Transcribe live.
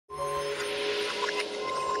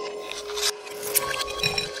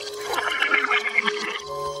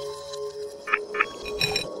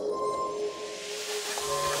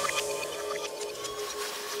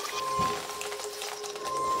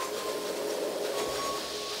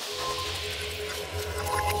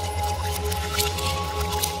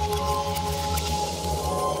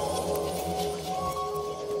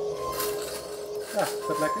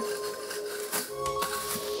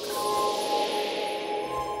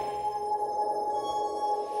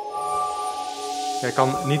Ja, ik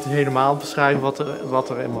kan niet helemaal beschrijven wat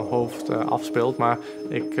er in mijn hoofd afspeelt, maar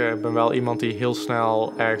ik ben wel iemand die heel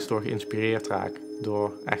snel ergens door geïnspireerd raakt.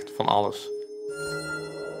 Door echt van alles.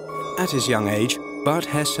 At his young age,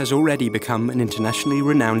 Bart Hess has already become an internationally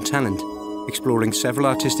renowned talent, exploring several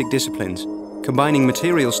artistic disciplines, combining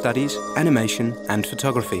material studies, animation and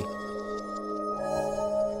photography.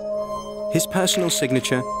 His personal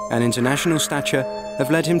signature and international stature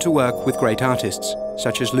have led him to work with great artists,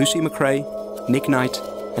 such as Lucy McRae, Knight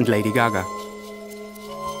and Lady Gaga.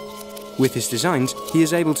 With his designs, he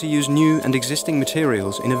is able to use new and existing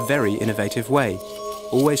materials in a very innovative way,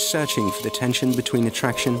 always searching for the tension between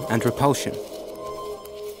attraction and repulsion.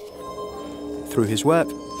 Through his work,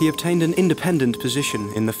 he obtained an independent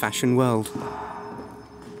position in the fashion world.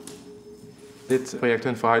 Dit project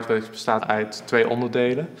Hun Verhuidwerk bestaat uit 2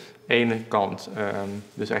 onderdelen. Ene kant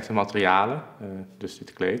dus echte materialen, dus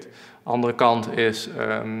dit kleed. Andere kant is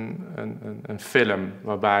een film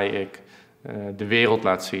waarbij ik de wereld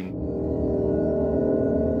laat zien.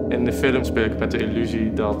 In de film speel ik met de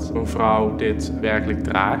illusie dat een vrouw dit werkelijk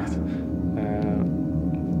draagt.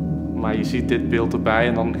 Maar je ziet dit beeld erbij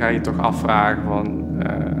en dan ga je toch afvragen van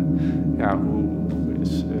ja,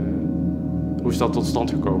 hoe is dat tot stand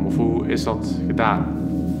gekomen of hoe is dat gedaan?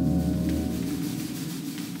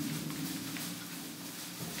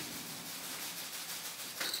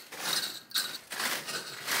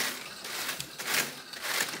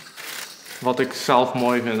 Wat ik zelf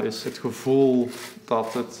mooi vind is het gevoel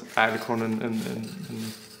dat het eigenlijk gewoon een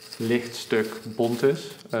licht stuk bont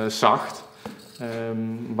is, zacht.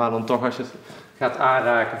 Maar dan toch als je het gaat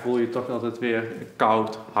aanraken voel je toch dat het weer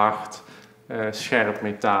koud, hard, scherp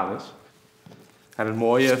metaal is. En het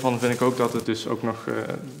mooie ervan vind ik ook dat het dus ook nog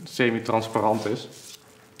semi-transparant is.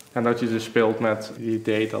 En dat je dus speelt met het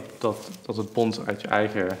idee dat het bont uit je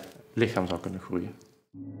eigen lichaam zou kunnen groeien.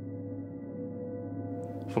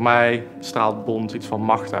 Voor mij straalt bont iets van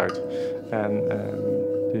macht uit. En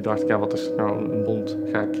nu dacht ik, ja, wat als ik nou een bont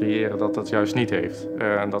ga creëren dat dat juist niet heeft.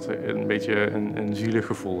 En dat er een beetje een zielig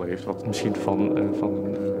gevoel heeft. Wat misschien van een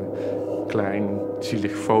klein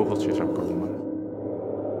zielig vogeltje zou komen.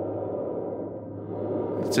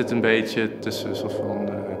 Het zit een beetje tussen een soort van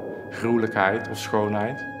gruwelijkheid of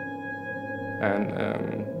schoonheid. En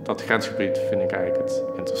dat grensgebied vind ik eigenlijk het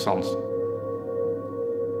interessantste.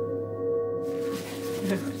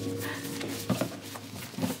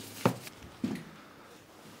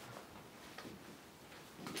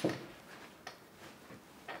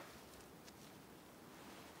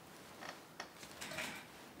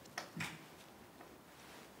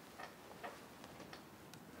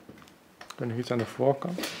 Ik ben nog iets aan de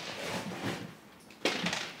voorkant.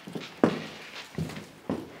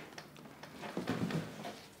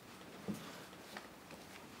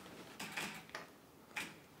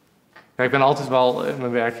 Ja, ik ben altijd wel in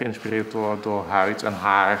mijn werk geïnspireerd door huid en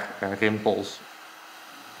haar en rimpels.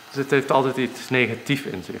 Dus het heeft altijd iets negatiefs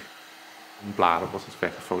in zich. Een blader was het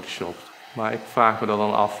weggefotoshopt. Maar ik vraag me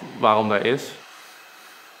dan af waarom dat is.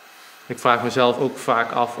 Ik vraag mezelf ook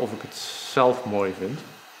vaak af of ik het zelf mooi vind.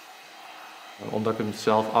 Omdat ik het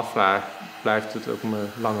zelf afvraag, blijft het ook me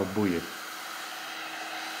langer boeien.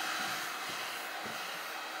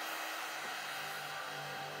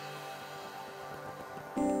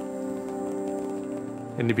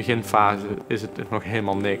 In die beginfase is het nog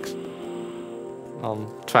helemaal niks.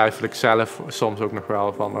 Dan twijfel ik zelf soms ook nog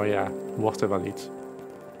wel van, oh ja, wordt er wel iets.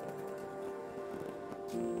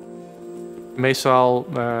 Meestal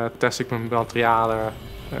test ik mijn materialen,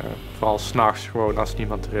 vooral 's nachts gewoon als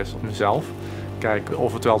niemand er is, op mezelf. Kijken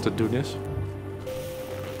of het wel te doen is.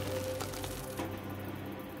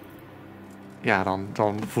 Ja,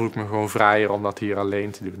 dan voel ik me gewoon vrijer om dat hier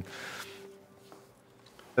alleen te doen.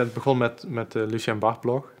 Het begon met de Lucy en Bart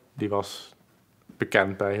blog. Die was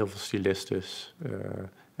bekend bij heel veel stylistes.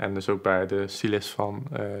 En dus ook bij de stylist van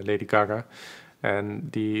Lady Gaga. En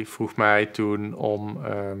die vroeg mij toen om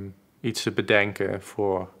iets te bedenken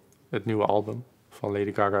voor het nieuwe album van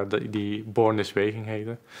Lady Gaga. Die Born This Way ging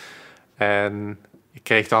heten. En ik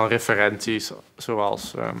kreeg dan referenties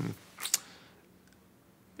zoals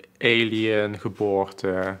Alien,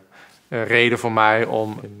 geboorte. Een reden voor mij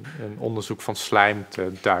om in een onderzoek van slijm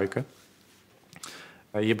te duiken.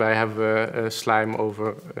 Hierbij hebben we slijm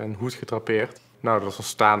over een hoed gedrapeerd. Nou, er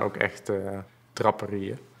staan ook echt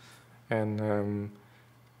draperieën. En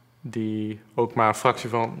die ook maar een fractie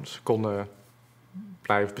van een seconde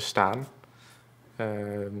blijven bestaan.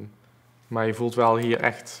 Maar je voelt wel hier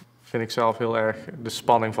echt, vind ik zelf heel erg, de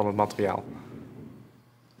spanning van het materiaal.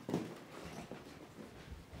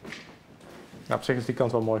 Nou, op zich is die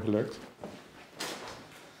kant wel mooi gelukt.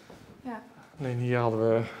 Ja. Alleen hier hadden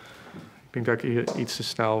we Ik denk dat ik hier iets te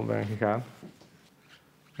snel ben gegaan.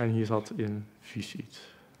 En hier zat infuus iets.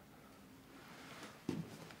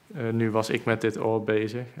 Nu was ik met dit oor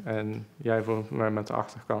bezig en jij voor mij met de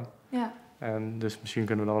achterkant. Ja. En dus misschien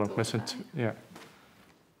kunnen we dan ook met z'n ja.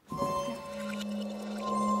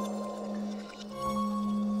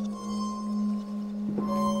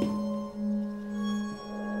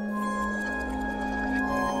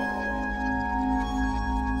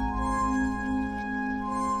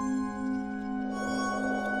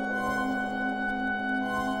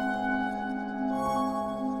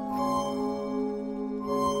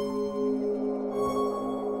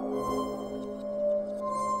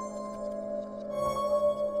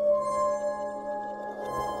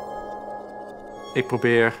 Ik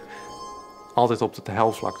probeer altijd op het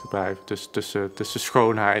helftvlak te blijven. Dus tussen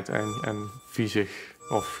schoonheid en viezig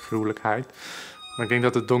of gruwelijkheid. Maar ik denk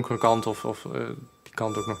dat de donkere kant of die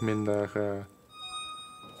kant ook nog minder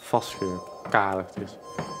vastgekaderd is.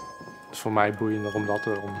 Het is voor mij boeiender om dat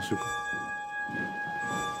te onderzoeken.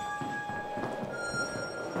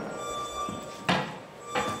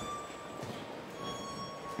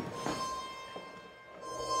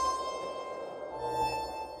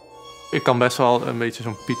 Ik kan best wel een beetje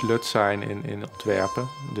zo'n Piet Lut zijn in ontwerpen.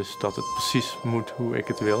 Dus dat het precies moet hoe ik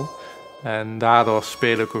het wil. En daardoor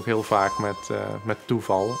speel ik ook heel vaak met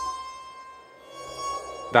toeval.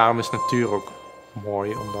 Daarom is natuur ook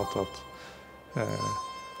mooi, omdat dat...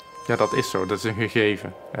 ja, dat is zo. Dat is een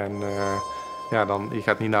gegeven. En ja, dan, je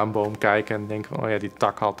gaat niet naar een boom kijken en denken van... oh ja, die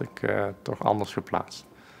tak had ik toch anders geplaatst.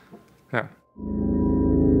 Ja.